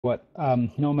What?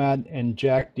 Nomad and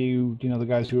Jack, do you know the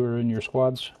guys who are in your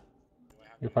squads?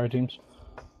 Your fire teams?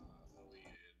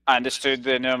 I understood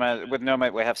the Nomad. With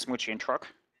Nomad, we have Smoochie and Truck.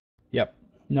 Yep.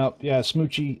 No, yeah,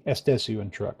 Smoochie, Estesu,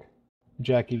 and Truck.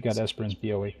 Jack, you've got Esperance,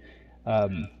 BOE.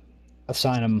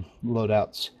 Assign them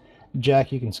loadouts.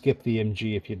 Jack, you can skip the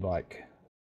MG if you'd like.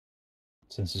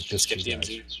 Since it's just skip the guys.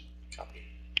 MG. Copy.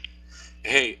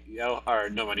 Hey, or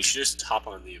Nomad, you should just hop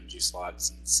on the MG slot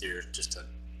since you're just a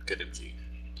good MG.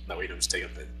 That way you don't just take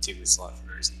up the team lead slot for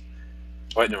no reason.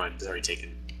 Oh, wait, never mind. It's already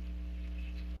taken.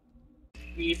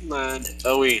 Weedland.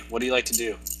 Oh, wait. What do you like to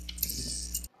do? I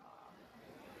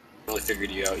haven't really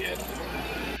figured you out yet.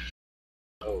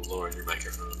 Oh, Lord, your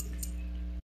microphone.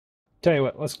 Tell you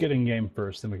what, let's get in game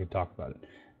first, then we can talk about it.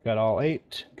 Got all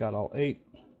 8. Got all 8.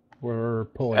 We're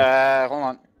pulling. Hold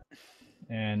on.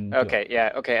 And okay,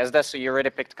 yeah, okay. As that, so you already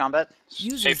picked combat?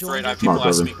 Hey, Fred, people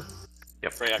ask me.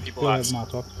 Yep, Fred, people ask.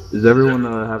 Is everyone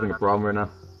having a problem right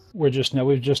now? We've just now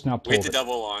pulled Wait the it.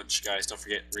 double launch, guys. Don't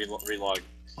forget relog.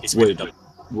 Wait,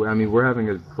 I mean, we're having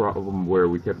a problem where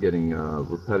we kept getting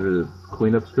repetitive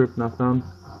cleanup script not found.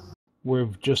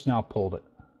 We've just now pulled it.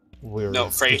 No,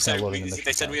 Fred, they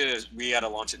said we had to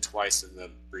launch it twice in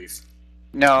the brief.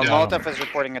 No, Molotov is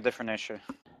reporting a different issue.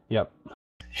 Yep.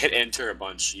 Hit enter a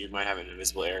bunch. You might have an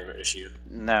invisible error issue.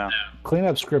 No.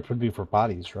 Cleanup script would be for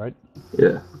bodies, right?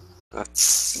 Yeah.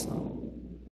 That's.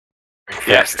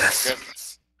 Yes.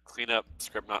 Cleanup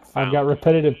script not found. I've got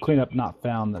repetitive cleanup not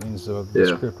found. That means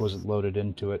the script wasn't loaded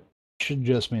into it. Should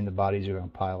just mean the bodies are going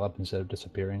to pile up instead of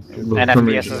disappearing. And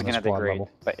FPS is going to degrade.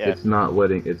 But yeah. It's not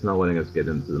letting us get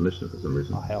into the mission for some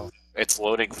reason. Oh hell! It's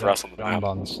loading for us on the map.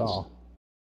 On the saw.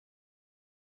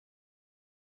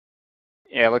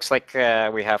 Yeah, it looks like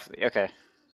we have. Okay.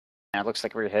 Yeah, it looks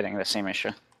like we're hitting the same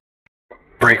issue.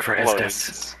 Break for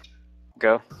SDS.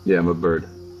 Go. Yeah, I'm a bird.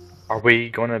 Are we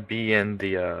going to be in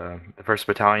the 1st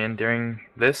Battalion during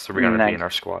this, or are we going to be in our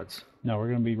squads? No, we're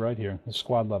going to be right here. It's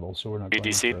squad level, so we're not going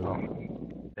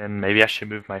BDC? Then maybe I should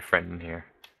move my friend in here.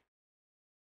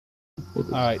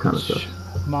 Alright.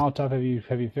 Molotov,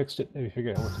 have you fixed it? Have you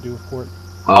figured out what to do for it?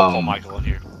 I'll pull Michael in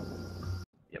here.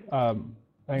 Yep.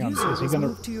 Hang on. Is he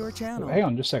going to your channel? Hang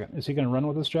on, just a second. Is he going to run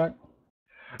with us, Jack?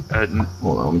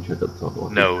 Hold on, let me check up the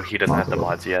top. No, he doesn't have the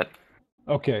mods yet.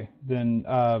 Okay, then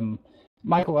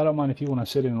Michael, I don't mind if you want to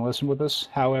sit in and listen with us.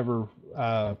 However,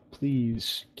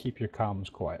 please keep your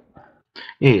comms quiet.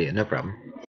 Yeah, no problem.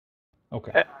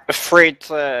 Okay. Afraid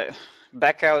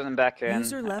back out and back in,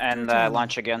 and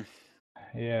launch again.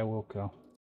 Yeah, we'll go.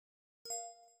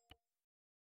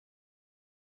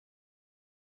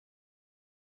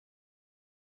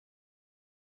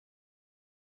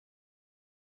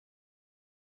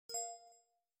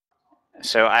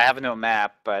 So I have no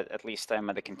map, but at least I'm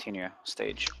at the continue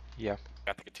stage. Yeah.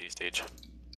 Got the continue stage.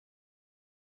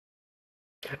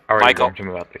 Alright, Michael, warned him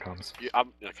about the comms. okay, I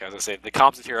was going to say, the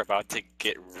comms in here are about to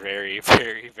get very,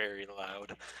 very, very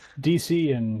loud.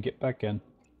 DC and get back in.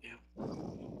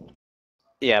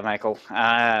 Yeah, Michael.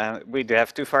 We do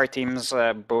have 2 fire teams,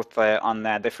 both on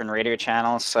different radio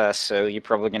channels, so you're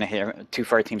probably going to hear 2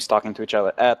 fire teams talking to each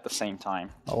other at the same time.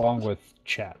 Along with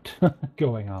chat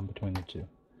going on between the 2.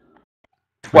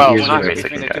 Well,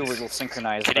 between the 2 we will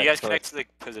synchronize. Can you guys connect to the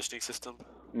positioning system?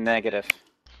 Negative.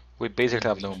 We basically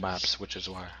have no maps, which is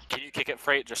why. Can you kick it,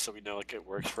 Freight, just so we know like, it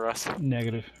works for us?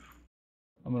 Negative.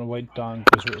 I'm going to wait on,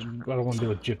 because I don't want to deal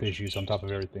with JIP issues on top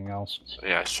of everything else.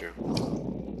 Yeah, that's true.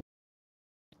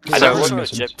 I know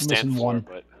what JIP stands for,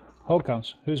 but... Hold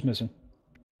counts. Who's missing?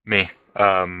 Me.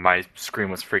 My screen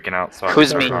was freaking out, so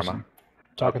Who's me?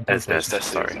 Talking to SDS,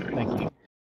 sorry. Thank you.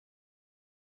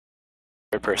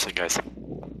 Third person, guys.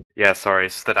 Yeah, sorry,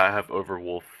 it's that I have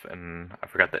Overwolf, and I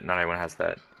forgot that not everyone has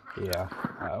that. Yeah,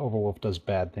 Overwolf does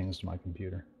bad things to my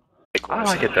computer. I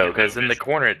like it though, because in the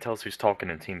corner it tells who's talking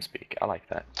in TeamSpeak. I like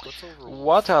that.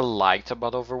 What I liked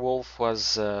about Overwolf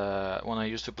was when I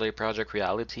used to play Project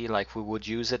Reality, like we would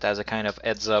use it as a kind of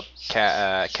heads-up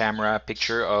camera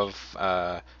picture of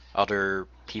other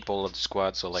people of the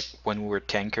squad. So like when we were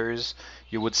tankers,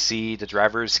 you would see the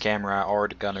driver's camera or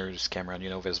the gunner's camera,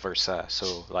 and vice versa.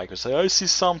 So like I say, I see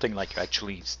something, like you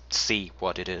actually see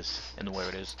what it is and where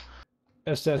it is.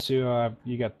 SSU,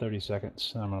 you got 30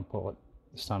 seconds. I'm going to pull it.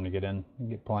 It's time to get in and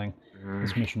get playing.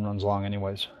 This mission runs long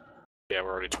anyways. Yeah,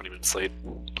 we're already 20 minutes late.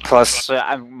 Plus,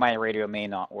 my radio may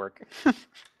not work.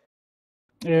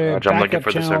 Yeah, I'm looking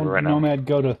for the server right now. Nomad,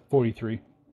 go to 43.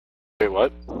 Wait,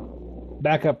 what?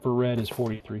 Backup for red is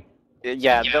 43.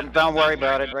 Yeah, don't worry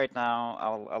about it right now.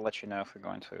 I'll let you know if we're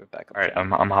going to backup. Alright,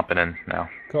 I'm hopping in now.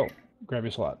 Cool. Grab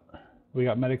your slot. We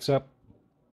got medics up.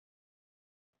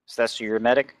 So that's your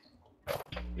medic?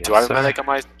 Yes, Do I have a medic on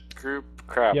my group?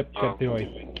 Crap. Yep, got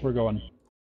POA. We're going.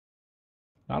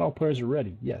 Not all players are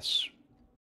ready. Yes.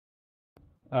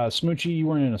 Smoochie, you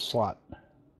weren't in a slot.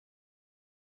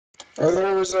 Oh,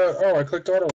 there was a. Oh, I clicked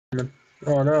auto.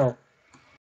 Oh no.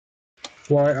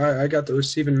 Well, I got the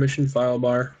receiving mission file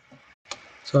bar,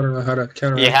 so I don't know how to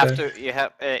counteract You have that. to. You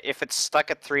have if it's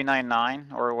stuck at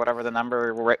 399 or whatever the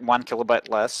number, 1 kilobyte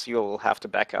less, you'll have to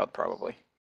back out probably.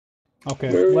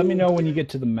 Okay, let me know when you get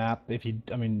to the map. If you,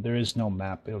 I mean, there is no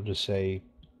map. It'll just say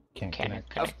can't connect.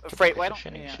 Connect to Freight, the why don't?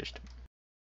 positioning Yeah. system.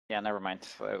 Yeah, never mind.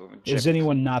 Is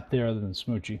anyone not there other than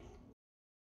Smoochie?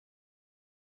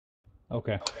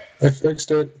 Okay. I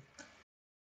fixed it.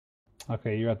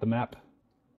 Okay, you're at the map?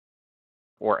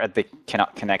 Or at the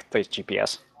cannot connect the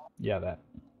GPS. Yeah, that.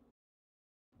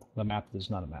 The map is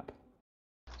not a map.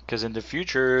 Because in the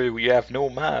future, we have no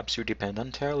maps. You depend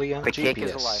entirely on The GPS. cake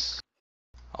is alive.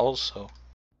 Also.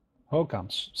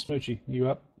 Hocoms. Smoochie, you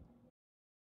up?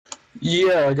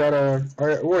 Yeah, I got a.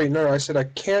 Wait, no, I said I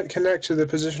can't connect to the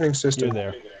positioning system.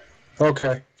 You're there.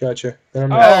 Okay, gotcha.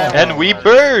 Then I'm And we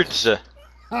birds!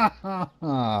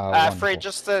 Freight,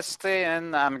 just stay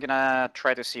in. I'm gonna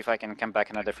try to see if I can come back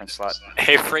in a different slot.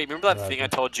 Hey, Freight, remember that thing I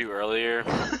told you earlier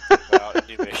about a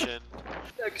new mission?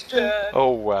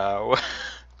 Oh, wow.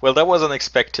 Well, that was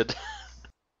unexpected.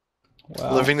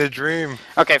 Wow. Living the dream.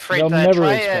 Okay, Freight, They'll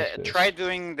never expect this. try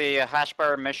doing the hash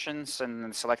bar missions and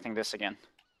then selecting this again.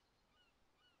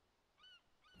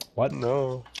 What?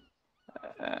 No.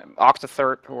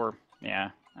 Octatherp or,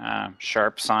 yeah,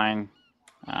 sharp sign,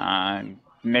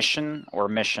 mission or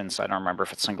missions. I don't remember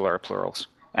if it's singular or plurals.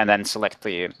 And then select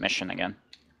the mission again.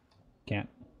 Can't.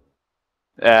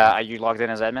 Are you logged in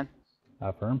as admin?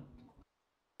 Affirm.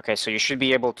 Okay, so you should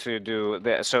be able to do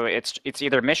the. So it's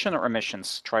either mission or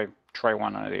missions. Try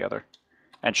one or the other,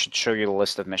 and it should show you the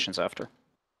list of missions after.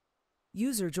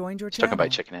 User joined your Talking channel.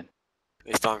 about chicken in.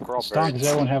 They stonk, we're all Stonk, birds. is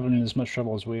everyone having as much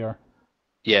trouble as we are?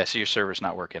 Yeah, so your server's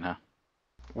not working, huh?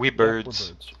 We Yeah, we're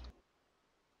birds.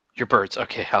 Your birds.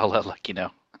 Okay, I'll let you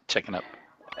know. Checking up.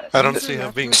 I don't see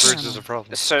how being birds is a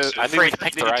problem. So, I think we Freight, can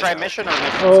pick did the you right try now. mission or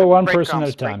missions? Oh, one Break person comms, at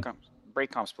a time.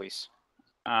 Break comms, please.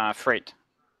 Freight.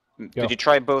 Go. Did you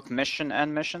try both mission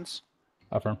and missions?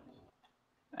 Affirm.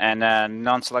 And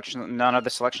none of the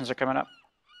selections are coming up?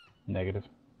 Negative.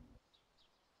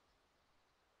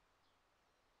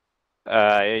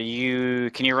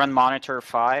 Can you run monitor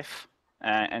 5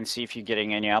 and see if you're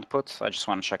getting any output? I just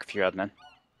want to check if you're admin.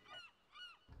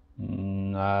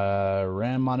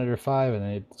 Ran monitor 5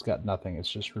 and it's got nothing. It's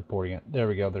just reporting it. There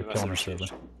we go. They're That's killing the received.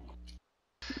 server.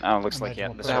 Oh, looks like Imagine yeah,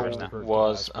 what the that server's was. now. That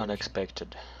was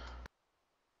unexpected.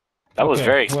 That was Okay,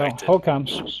 very expected. Well,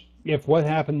 Hocoms, if what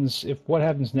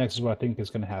happens next is what I think is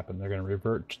going to happen, they're going to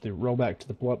revert to the rollback to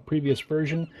the previous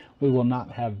version. We will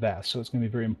not have VAS, so it's going to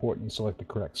be very important to select the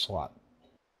correct slot.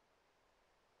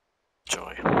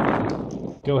 Joy.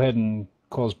 Go ahead and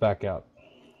close back out,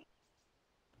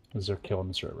 because they're killing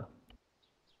the server.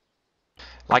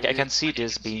 Like, I can see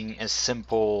this being a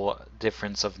simple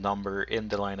difference of number in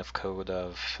the line of code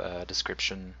of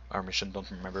description or mission, don't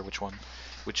remember which one,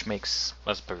 which makes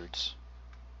us birds.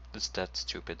 It's that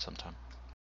stupid sometimes.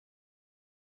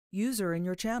 User in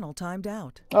your channel timed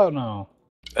out. Oh no,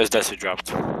 As Desi dropped.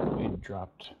 he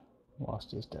dropped,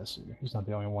 lost his Desu. He's not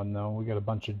the only one though. We got a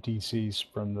bunch of DCs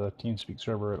from the TeamSpeak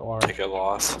server at large. Take a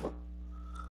loss.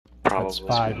 Probably. That's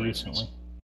 5 recently.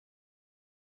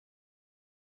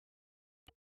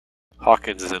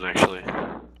 Hawkins is in actually.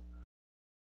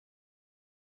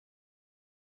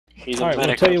 He's a All right, we'll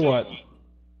medic. tell you what.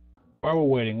 While we're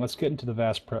waiting, let's get into the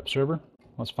VAS prep server.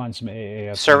 Let's find some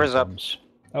AAS. Server's up. uniforms.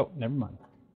 Oh, never mind.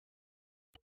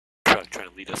 Trying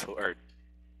to lead us, or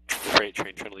freight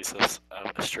train trying to lead us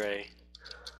astray.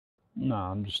 No,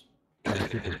 I'm just trying to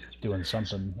keep it doing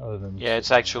something other than. Yeah,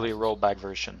 it's actually a rollback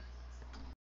version.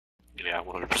 Yeah,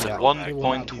 100%. Yeah, rollback. it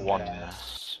will not be 1.1.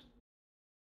 VAS.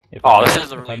 If Oh, I- this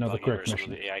is a if really I know the buggy correct version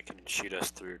mission. where the AI can shoot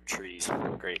us through trees.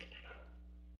 Great.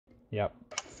 Yep.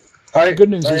 The good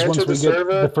news is once we get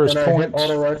the first and point- I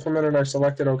hit auto rifleman and I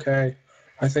selected OK.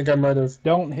 I think I might have.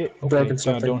 Don't hit OK. Broken No,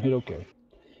 something. don't hit OK.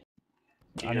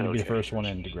 You I'm know, gonna be the okay. first one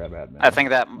in to grab admin. I think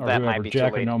that or that whoever, might be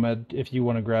Jack too or late. Nomad. If you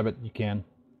want to grab it, you can.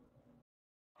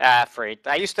 Freight.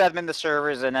 I used to admin the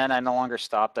servers and then I no longer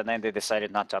stopped and then they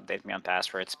decided not to update me on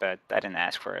passwords, but I didn't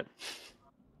ask for it.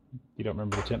 You don't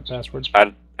remember the temp password?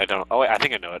 I don't. Oh wait, I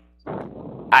think I know it.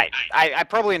 I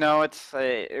probably know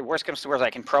it. Worst comes to worst, I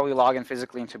can probably log in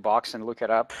physically into Box and look it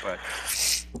up, but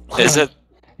Is it?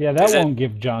 Yeah, that Is it- won't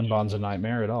give John Bonds a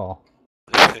nightmare at all.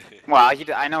 well,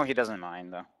 I know he doesn't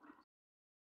mind though.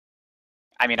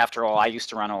 I mean, after all, I used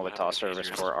to run all the TOS servers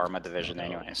for Arma Division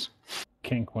anyways.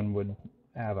 Kink one would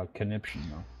have a conniption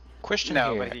though. Question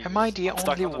No, here: but he am I was- the I'm stuck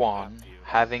only on the one map view.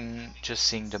 having just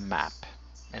seen the map?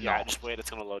 And Yeah, all? just wait, it's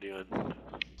gonna load you in.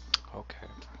 Okay.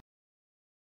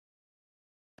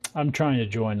 I'm trying to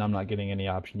join. I'm not getting any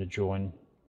option to join.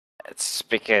 It's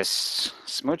because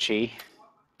Smoochie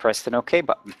pressed an OK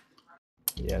button.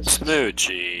 Yes.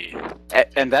 Smoochie.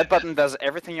 And that button does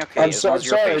everything okay, I'm as long as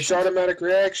you're sorry, it's patient. automatic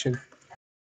reaction.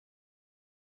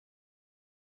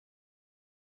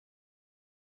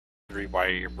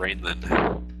 Rewire your brain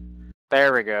then.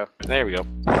 There we go. There we go.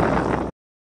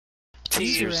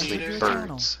 User Seriously, entered your channel.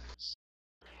 birds.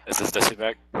 Is this Desi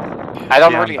back? I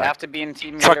don't Yeah, I'm really back. have to be in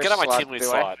team leader Truck, get on my slot, team lead do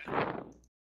I? slot.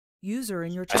 User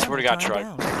in your I channel swear to God, timed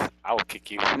Truck. out. I will kick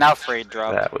you. Now Freight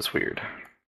dropped. That was weird.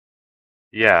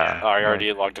 Yeah. Oh, you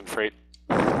already logged in Freight?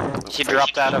 He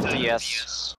dropped out of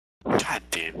DS. God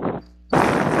damn.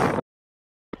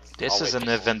 This I'll is wait an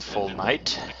till- eventful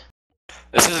night.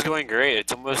 This is going great.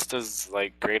 It's almost as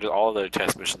like great as all the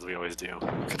test missions we always do.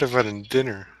 Could have had a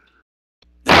dinner.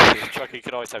 Truck, you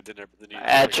could always have dinner, but then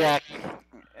you Jack,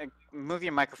 move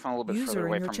your microphone a little bit further User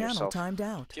away in your from channel yourself. timed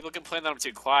out. People complain that I'm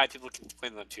too quiet. People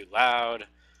complain that I'm too loud.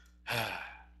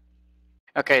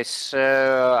 Okay,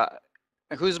 so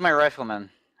who's my rifleman?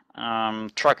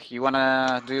 Truck, you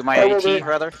wanna do my I will AT be.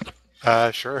 rather?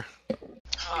 Sure.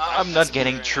 I'm not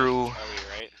getting through. Are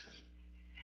we right?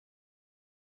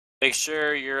 Make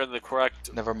sure you're in the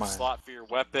correct Never mind. slot for your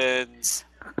weapons.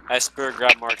 Esper,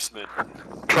 grab marksman.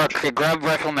 Truck, grab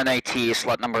rifleman AT,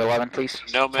 slot number 11, please.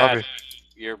 Nomad,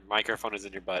 your microphone is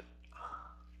in your butt.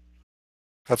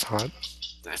 That's hot.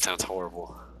 That sounds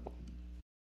horrible.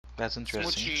 That's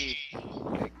interesting.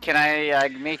 Can I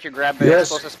make you grab the Yes.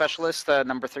 explosive specialist,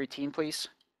 number 13, please?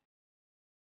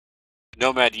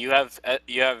 Nomad, you have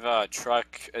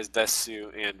Truck as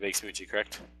Desu and Big Smoochie,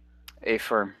 correct?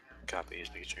 Affirm. Copy,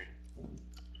 just making sure.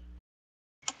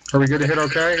 Are we good to hit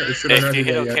okay? Or should I If not you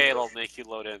do hit that OK, yet? it'll make you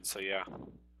load in, so yeah.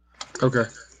 Okay.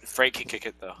 Freight can kick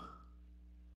it, though.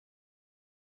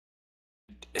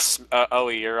 Oh,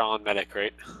 you're on medic,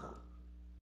 right?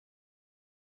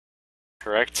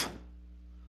 Correct?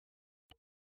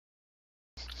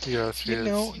 Yes, You yes.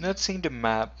 know, not seeing the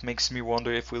map makes me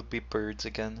wonder if we'll be birds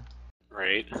again.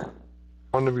 Right.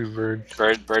 I want to be bird.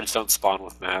 Birds don't spawn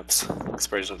with maps. 'Cause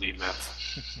birds don't need maps.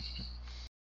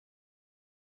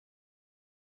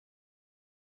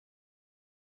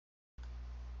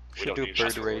 We Should don't do need bird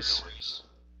maps for race. birds.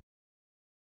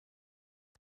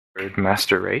 Bird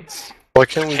master rates? Why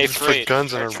can't we Hey, just Freight, put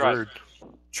guns in or our Truck. bird?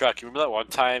 Truck, you remember that one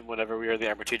time whenever we were in the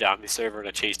Armor 2 Dominee server and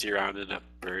I chased you around in a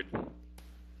bird?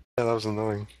 Yeah, that was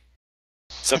annoying.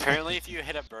 So apparently if you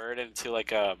hit a bird into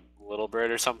like a little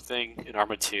bird or something in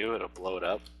Arma 2, it'll blow it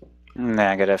up.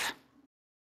 Negative.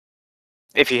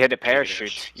 If you hit a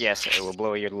parachute, yes, it will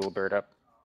blow your little bird up.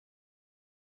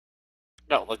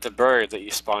 No, like the bird that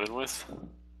you spawn in with.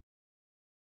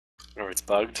 Or it's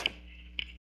bugged.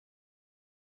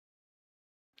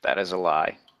 That is a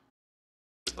lie.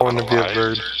 I want to be a Lie.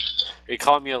 bird. Are you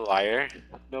calling me a liar,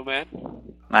 Nomad?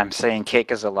 I'm saying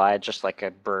cake is a lie, just like a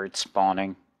bird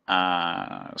spawning.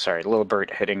 Sorry, a little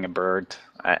bird hitting a bird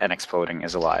and exploding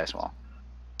is a lie as well.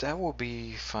 That would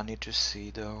be funny to see,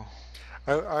 though.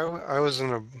 I was in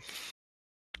a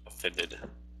Offended.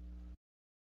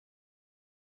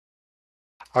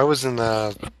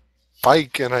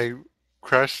 bike and I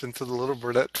crashed into the little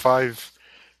bird at 5,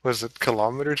 was it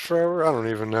kilometers per hour? I don't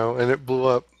even know, and it blew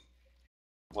up.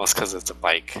 Well, it's because it's a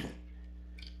bike.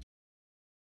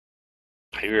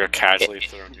 You were casually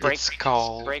thrown. Break, It's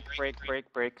called... break.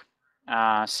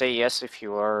 Say yes if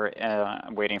you are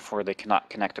waiting for the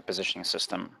connected positioning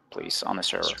system, please, on the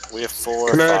server. We have 4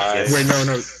 or Connect. 5. Wait,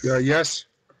 no. Yes.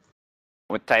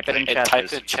 Would type it in chat, Type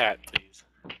please. in chat, please.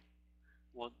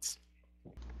 Once.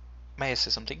 May I say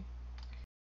something?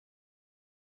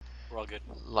 We're all good.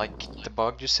 Like the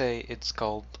bug you say, it's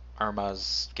called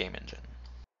Arma's game engine.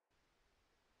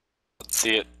 Let's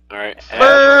see it. Alright.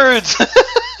 Birds!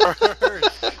 Bird!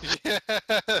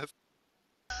 Yes!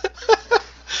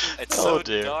 It's Oh, so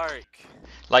dear. dark.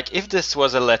 Like, if this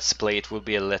was a let's play, it would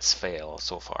be a let's fail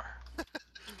so far.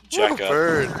 Jack Ooh, up.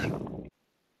 bird!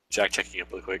 Jack checking up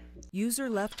really quick. User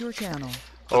left your channel.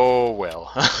 Oh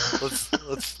well.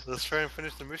 Let's try and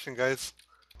finish the mission, guys.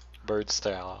 Bird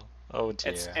style. Oh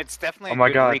dear. It's definitely Oh a my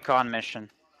good God. recon mission.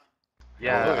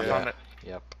 Yeah, Oh, I yeah. found it.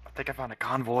 Yep. I think I found a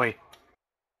convoy.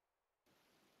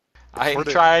 I'm Before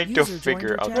the- trying to User joined figure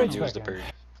your out to channel. use the bird.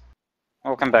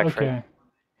 Welcome back, Fred.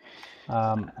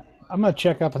 Okay. I'm gonna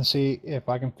check up and see if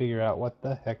I can figure out what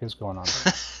the heck is going on.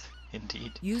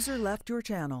 Indeed. User left your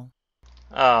channel.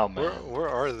 Oh man. Where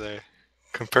are they?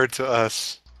 Compared to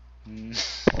us. Mm,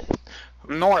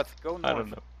 North, go north. I don't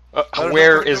know.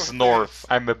 Where is north?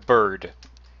 I'm a bird.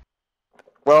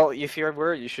 Well, if you're a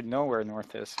bird, you should know where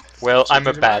north is. Well, So I'm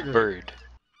a did bad migrate. bird.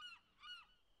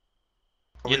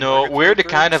 Are You we know, we're the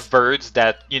migratory kind of birds? birds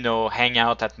that, you know, hang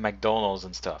out at McDonald's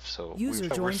and stuff, so... User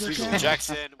we're joined your seagulls. channel.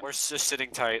 Jackson, we're just sitting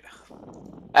tight.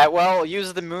 Well,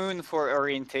 use the moon for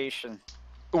orientation.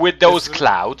 With those Is it-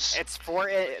 clouds. It's 4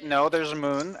 a. No, there's a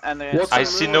moon, and there's. What's I the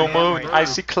see moon? no 4 a.m. moon, right I now.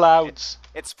 see clouds.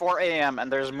 It's 4 a.m.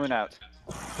 and there's a moon out.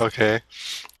 Okay.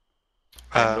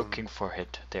 I'm looking for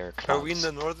it. There are clouds. Are we in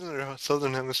the northern or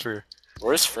southern hemisphere?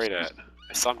 Where's Freight at?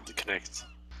 I saw him connect.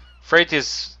 Freight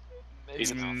is...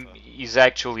 He's in Alpha. He's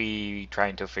actually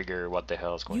trying to figure what the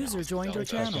hell is going User on. joined your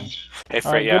channel. Hey, All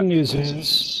Freight, right, yeah. good news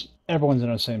is everyone's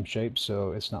in the same shape,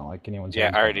 so it's not like anyone's Yeah,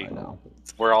 having fun already. right now.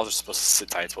 We're all just supposed to sit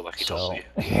tight till lucky So, totally.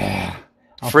 yeah.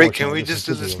 Freight, can Unfortunately, we this just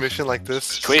is do this video mission like sometimes.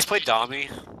 this? Can we just play Dommy?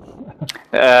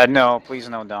 No, please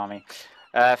no, Dommy.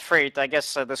 Freight, I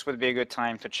guess this would be a good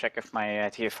time to check if my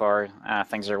TFR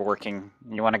things are working.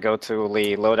 You want to go to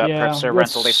the loadout prep server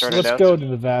until they sort it let's out? go to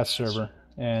the VAST server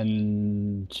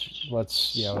and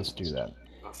let's do that.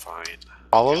 Oh, fine.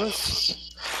 All of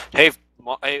us? Hey,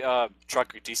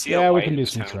 Trucker, do you see a Yeah, we light can in do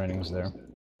the some town? trainings there.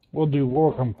 We'll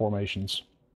work on formations.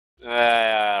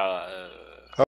 Uh,